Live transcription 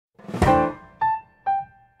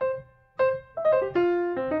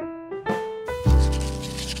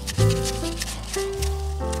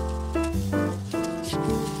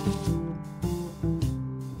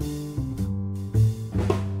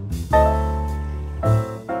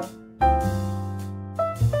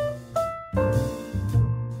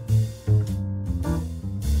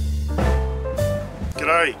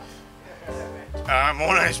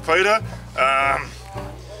name's Peter,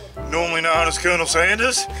 normally known as Colonel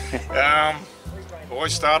Sanders. I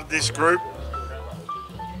started this group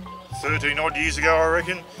 13 odd years ago, I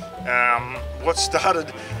reckon.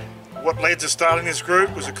 What led to starting this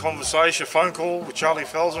group was a conversation, a phone call with Charlie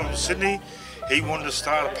Felsman from Sydney. He wanted to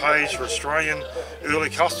start a page for Australian early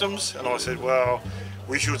customs, and I said, well,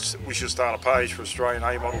 we should start a page for Australian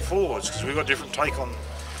A model forwards, because we've got a different take on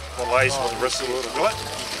Malays than what the rest of the world have got.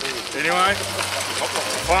 Anyway, hopped off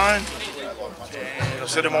the phone, and I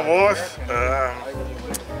said to my wife,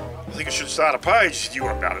 I think I should start a page. She said, you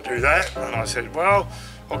won't be able to do that. And I said, well,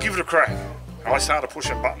 I'll give it a crack. I started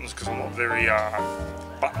pushing buttons because I'm not very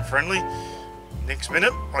button friendly. Next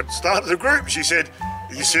minute, I'd started the group. She said,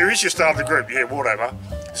 are you serious? You started the group? Yeah, whatever.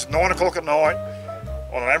 It's 9 o'clock at night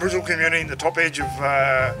on an Aboriginal community in the top edge of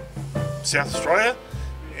South Australia.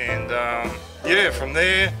 And yeah, from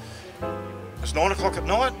there, it's 9 o'clock at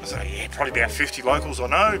night. I said, yeah, probably about 50 locals I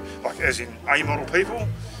know, like as in A model people.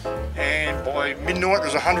 And by midnight,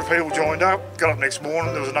 there's 100 people joined up. Got up next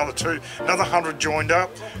morning, there was another 100 joined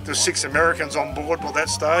up. There was 6 Americans on board by that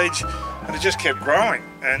stage, and it just kept growing.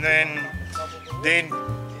 And then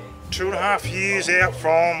 2.5 years out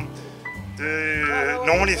from the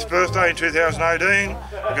 90th birthday in 2018,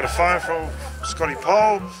 I got a phone from Scotty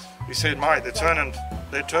Pole. He said, mate, they're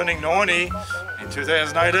turning 90 in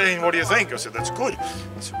 2018, what do you think? I said, that's good.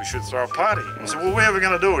 He said, we should throw a party. I said, well, where are we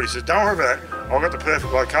going to do it? He said, don't worry about it. I've got the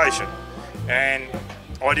perfect location. And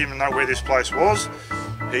I didn't even know where this place was.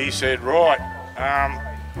 He said, right,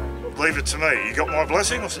 leave it to me. You got my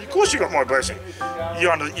blessing? I said, of course you got my blessing.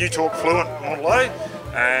 You talk fluent Malay.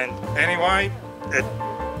 And anyway,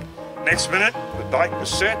 next minute, the date was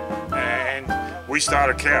set, and we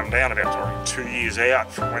started counting down about 2 years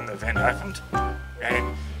out from when the event happened.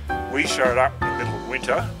 And we showed up in the middle of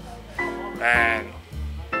winter, and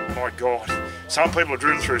my God, some people have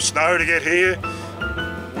driven through snow to get here.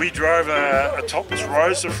 We drove a topless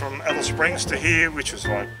roadster from Alice Springs to here, which was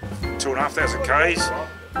like 2,500 Ks.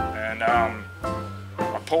 And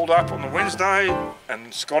I pulled up on the Wednesday,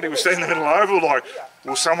 and Scotty was standing in the middle of the oval like,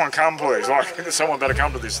 will someone come please? Like, someone better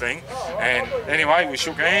come to this thing. And anyway, we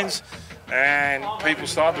shook hands, and people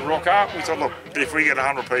started to rock up. We thought, look, if we get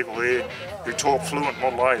 100 people here who talk fluent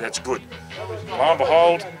Model A, that's good. Lo and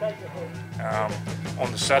behold,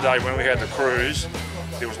 on the Saturday when we had the cruise,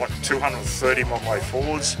 there was like 230 Model A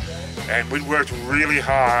forwards, and we worked really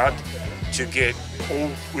hard to get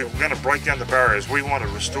we were going to break down the barriers. We wanted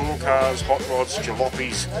to restore cars, hot rods,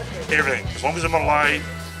 jalopies, everything. As long as it's Model A,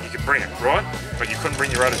 you can bring it, right? But you couldn't bring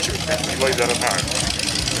your attitude. You leave that at home.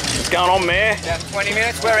 What's going on, Mayor? About 20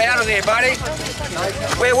 minutes, we're out of there, buddy.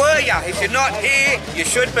 Where were you? If you're not here, you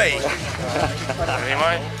should be.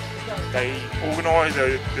 Anyway, they organised,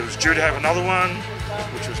 it was due to have another one,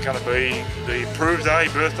 which was going to be the approved day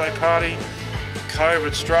birthday party.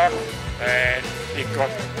 COVID struck and it got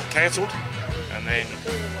cancelled. And then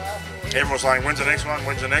everyone was saying, when's the next one,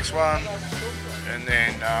 when's the next one? And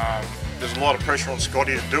then there's a lot of pressure on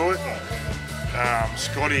Scotty to do it. And,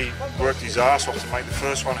 Scotty worked his ass off to make the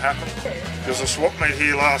first one happen. There was a swap meet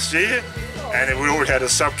here last year, and we already had a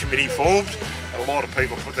subcommittee formed. And a lot of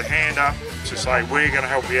people put their hand up to say, we're going to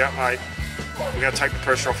help you out, mate. We're going to take the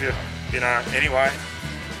pressure off you, you know. Anyway,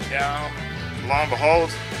 lo and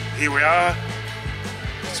behold, here we are.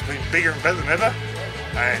 It's been bigger and better than ever.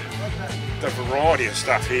 And the variety of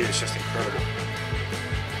stuff here is just incredible.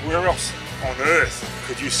 Where else on earth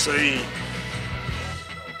could you see?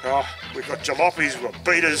 Oh, we've got jalopies, we've got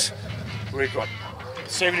beaters, we've got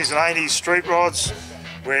 70s and 80s street rods,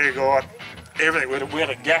 we've got everything. We had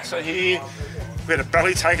a gasser here, we had a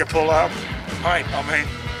belly tanker pull up. Mate, I mean,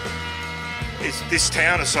 this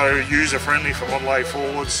town is so user friendly for Model A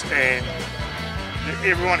forwards, and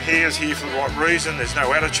everyone here is here for the right reason. There's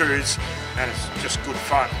no attitudes, and it's just good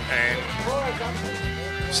fun.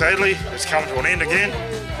 And sadly, it's come to an end again,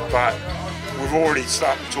 but we've already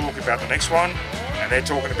started to talk about the next one, and they're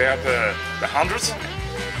talking about the 100th.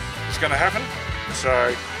 It's going to happen.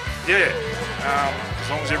 So yeah, as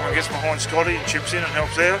long as everyone gets behind Scotty and chips in and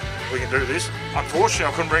helps out, we can do this. Unfortunately,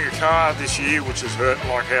 I couldn't bring a car this year, which has hurt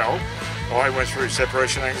like hell. I went through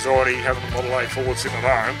separation anxiety having a Model A forward sitting at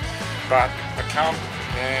home, but I come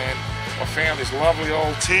and I found this lovely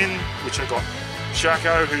old tin, which I got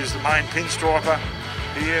Shaco, who's the main pinstriper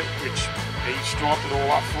here, which he striped it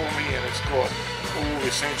all up for me, and it's got all the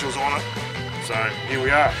essentials on it. So here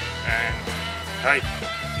we are, and hey,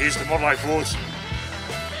 here's the Model A forwards.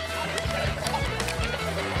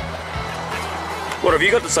 What have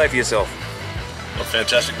you got to say for yourself? A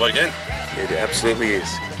fantastic weekend. It absolutely is.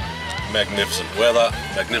 Magnificent weather,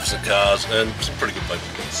 magnificent cars, and some pretty good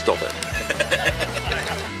people. Stop it.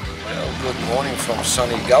 Well, good morning from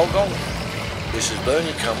sunny Gulgong. This is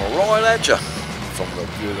Bernie coming right at you from the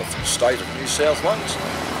beautiful state of New South Wales,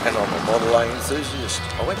 and I'm a Model A enthusiast.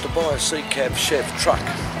 I went to buy a C-Cab Chev truck.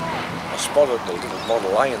 I spotted the little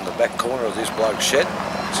Model A in the back corner of this bloke's shed.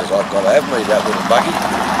 He says, I've got to have me that little buggy.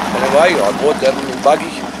 Anyway, I bought that little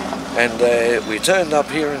buggy, and we turned up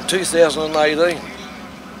here in 2018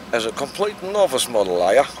 as a complete novice Model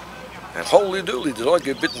A, and holy dooly did I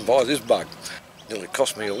get bitten by this bug. Nearly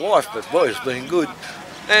cost me a wife, but boy, it's been good.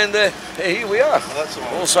 And here we are,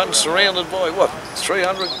 all of a sudden surrounded by, what,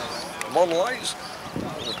 300 Model A's,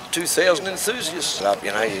 2,000 enthusiasts up,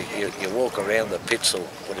 you know, you walk around the pits or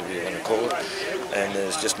whatever you want to call it, and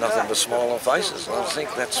there's just nothing but smiling faces. And I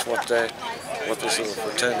think that's what this little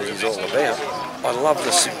fraternity is all about. I love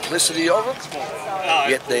the simplicity of it,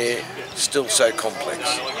 yet they're still so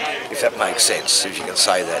complex, if that makes sense, if you can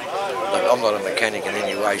say that. Look, I'm not a mechanic in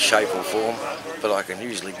any way, shape or form, but I can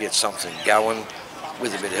usually get something going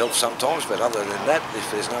with a bit of help sometimes, but other than that,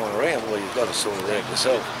 if there's no one around, well, you've got to sort it out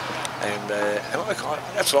yourself. And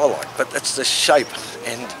that's what I like, but that's the shape,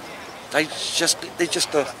 and they're just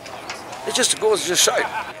a gorgeous shape.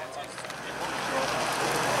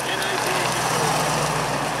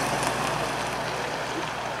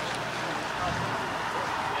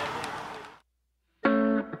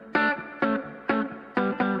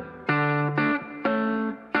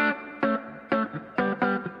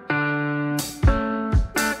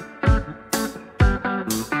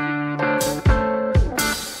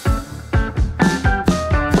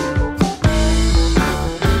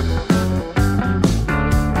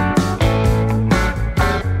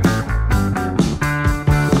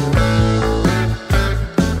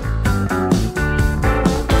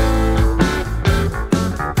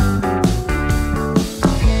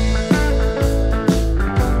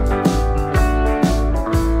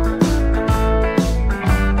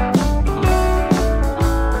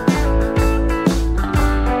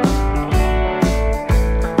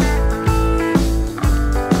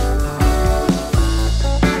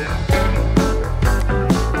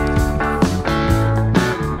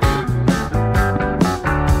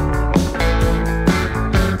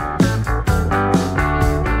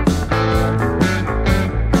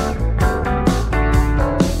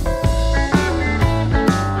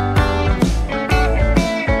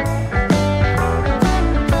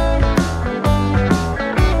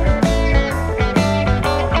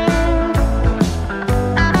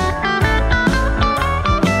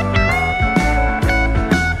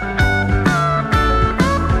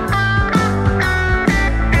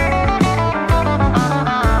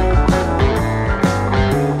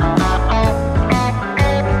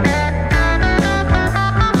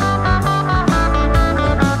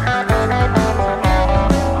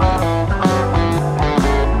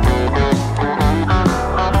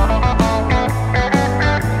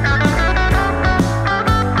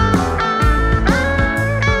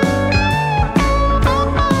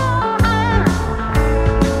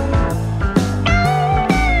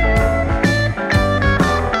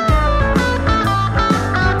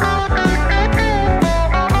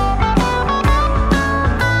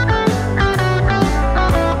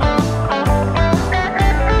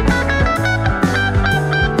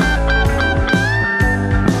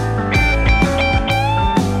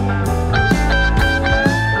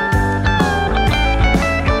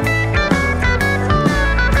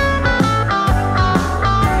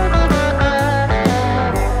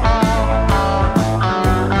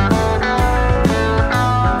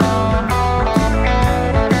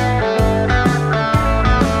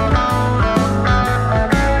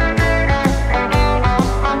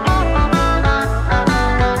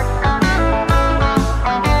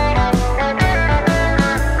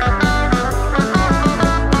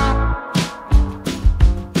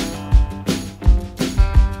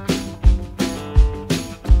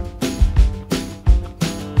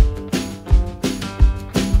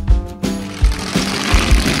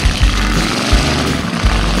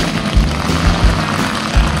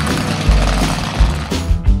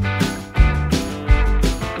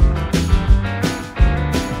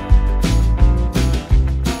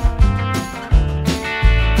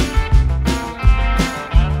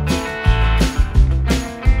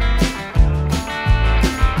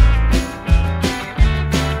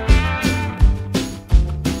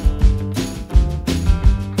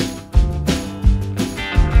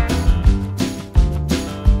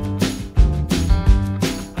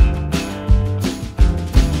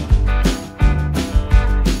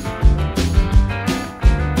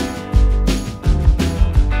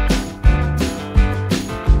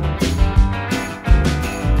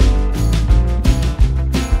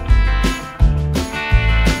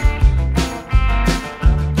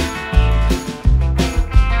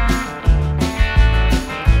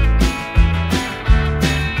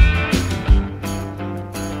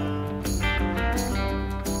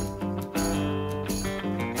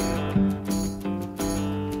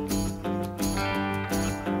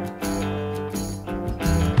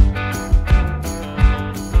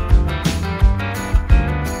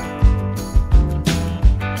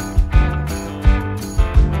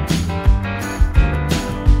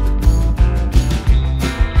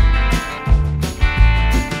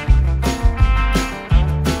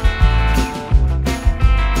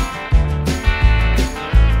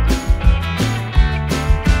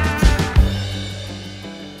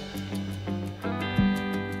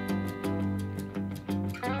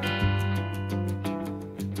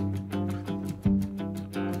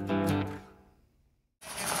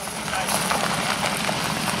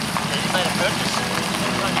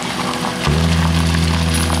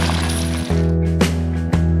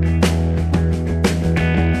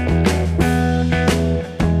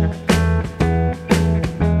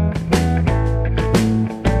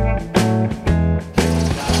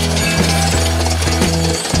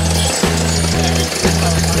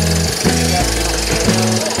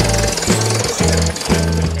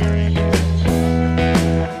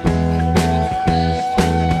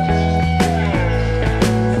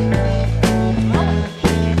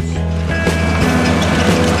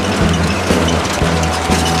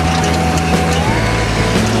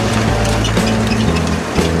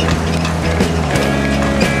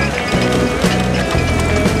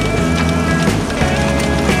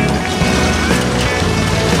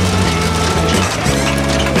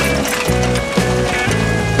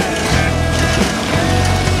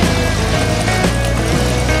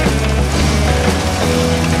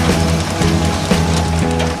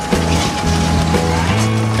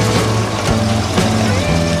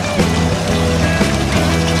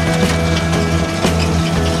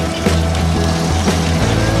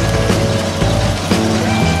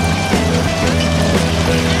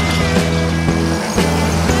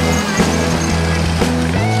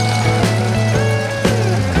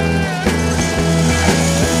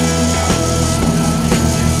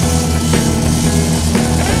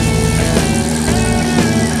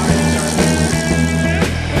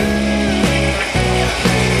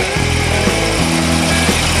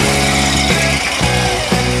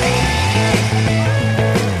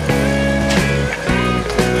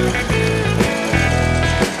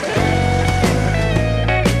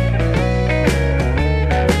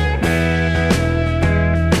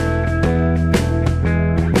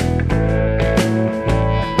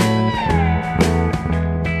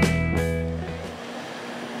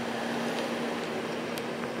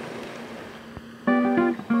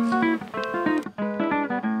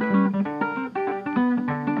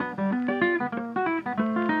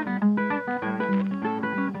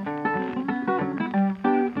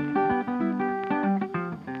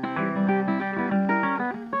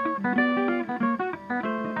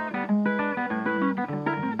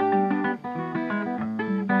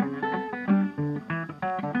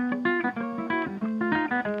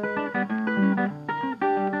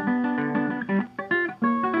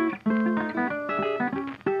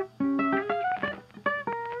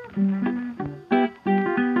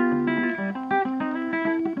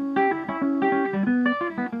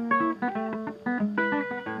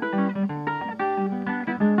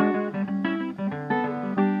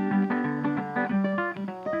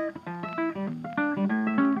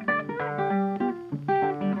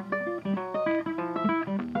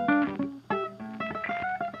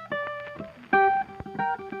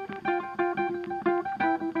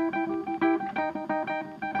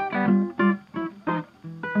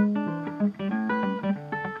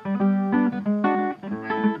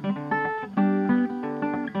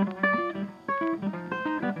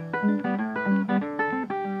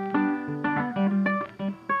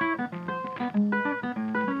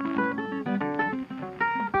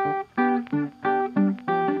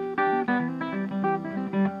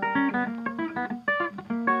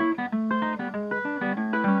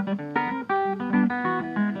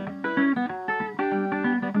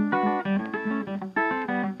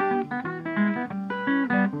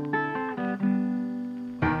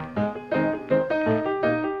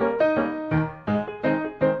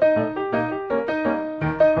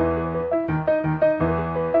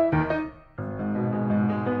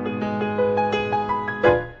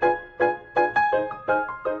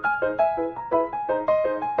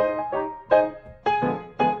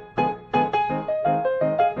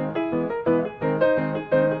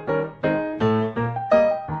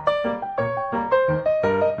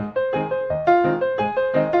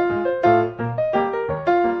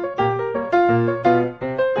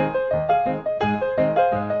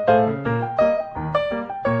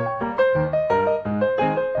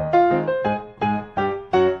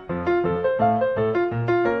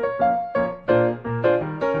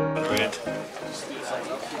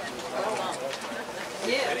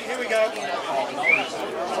 Here we go.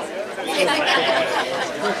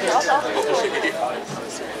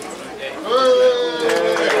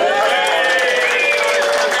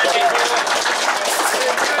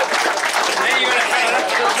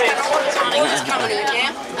 Coming in the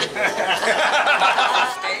camp.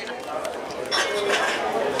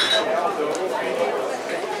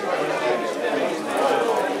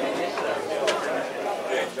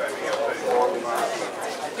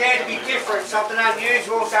 Dare to be different, something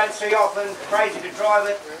unusual, don't see often, crazy to drive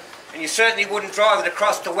it. And you certainly wouldn't drive it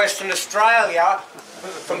across to Western Australia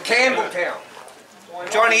from Campbelltown.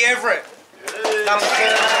 Johnny Everett, number 2.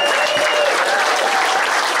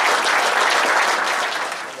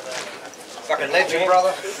 Fucking legend,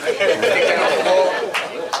 brother. Stick that on the wall.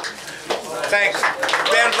 Thanks.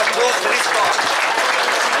 Round of applause for this guy.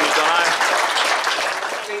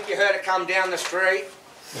 I think you heard it come down the street.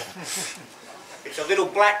 It's a little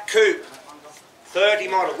black coupe, 30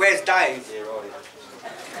 model. Where's Dave? Yeah, right.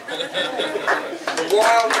 The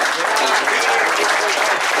wild.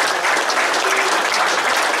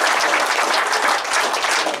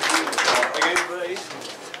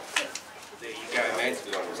 There you go, man.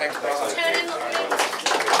 Thanks, brother.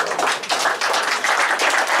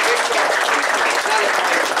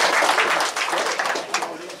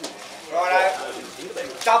 Righto.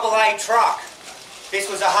 Double A truck. This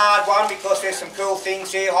was a hard one because there's some cool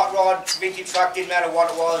things here. Hot rod, vintage truck, didn't matter what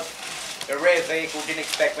it was. The rare vehicle, didn't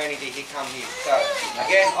expect many to come here. So,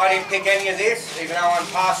 again, I didn't pick any of this, even though I'm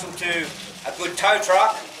partial to a good tow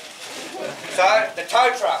truck. So, the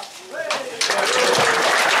tow truck.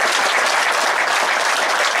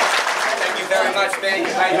 Thank you very much, man.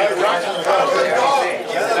 You made me run.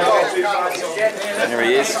 There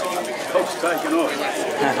he is.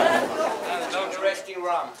 Interesting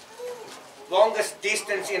run. Longest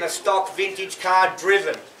distance in a stock vintage car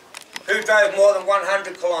driven. Who drove more than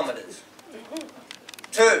 100 kilometres?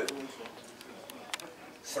 2,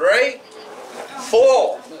 3,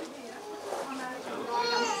 4.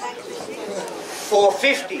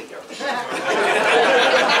 450.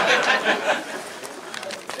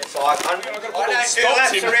 500. I don't do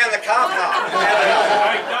laps around the car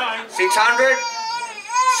park. 600.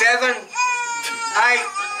 7, 8,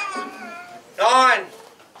 9.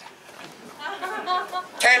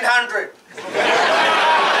 1,000.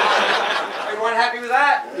 Everyone happy with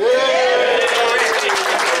that? Yeah.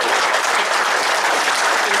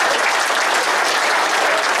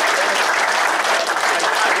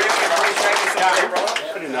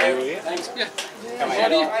 Thanks.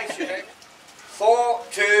 4,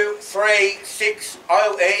 2, 3, 6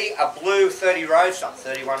 OE, a blue 30 Roadster,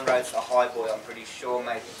 31 Roadster high boy, I'm pretty sure,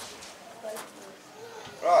 maybe.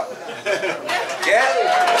 Right. Yeah?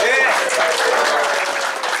 Yeah.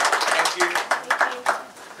 Thank you.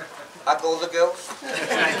 Hug all the girls.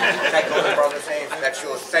 Take all the brothers' hands. That's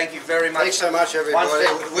yours. Thank you very much. Thanks so much, everybody.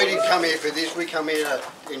 We didn't come here for this. We come here to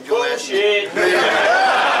enjoy it.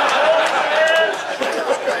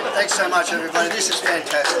 Thanks so much, everybody. This is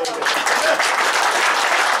fantastic.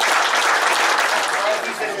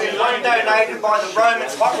 This has been donated by the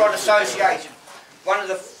Romans Hot Rod Association, one of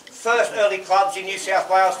the first early clubs in New South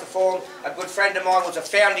Wales to form. A good friend of mine was a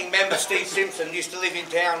founding member, Steve Simpson, used to live in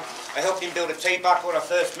town. I helped him build a T-buck when I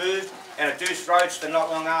first moved, and a Deuce Roadster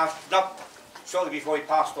not long after, not shortly before he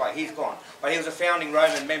passed away. He's gone, but he was a founding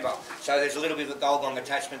Roman member, so there's a little bit of a Gulgong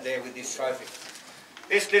attachment there with this trophy.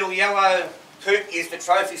 This little yellow coupe is the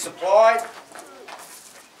trophy supplied. It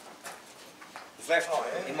was left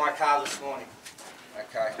in my car this morning.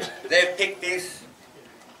 Okay, they've picked this.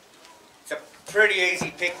 It's a pretty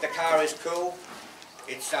easy pick. The car is cool.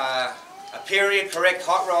 It's a period correct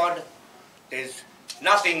hot rod. There's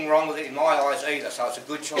nothing wrong with it in my eyes either, so it's a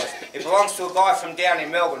good choice. It belongs to a guy from down in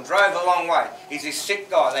Melbourne. Drove a long way. He's this sick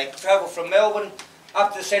guy. They travel from Melbourne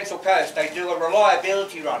up to the Central Coast. They do a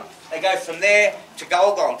reliability run. They go from there to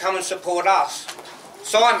Gulgong. Come and support us.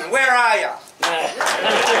 Simon, where are you?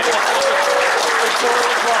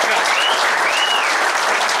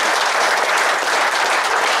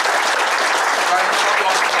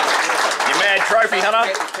 You mad trophy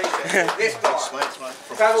hunter? This guy.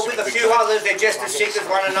 Travel with a few others, they're just as sick as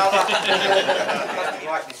one another. Must be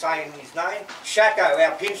like me saying his name. Shako,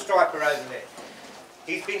 our pinstriper over there.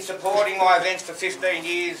 He's been supporting my events for 15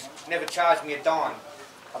 years, never charged me a dime.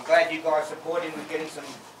 I'm glad you guys support him with getting some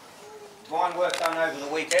line work done over the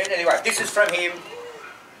weekend. Anyway, this is from him.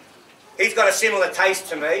 He's got a similar taste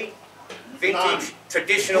to me. Vintage,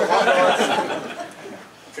 traditional hot rods.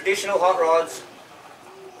 Traditional hot rods.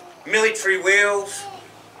 Military wheels.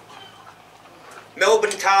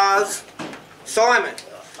 Melbourne cars. Simon.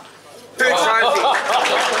 Two trophy.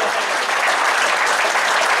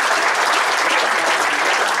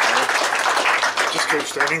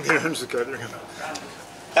 standing there and just gathering them.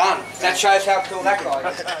 Done. That shows how cool that guy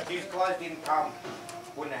is. If these guys didn't come,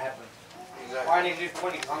 wouldn't have happened. I only lived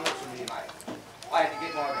 20 kilometres from here, mate. I had to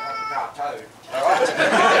get my fucking car towed. Alright?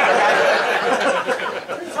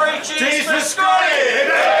 3 cheers for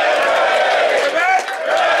Scotty!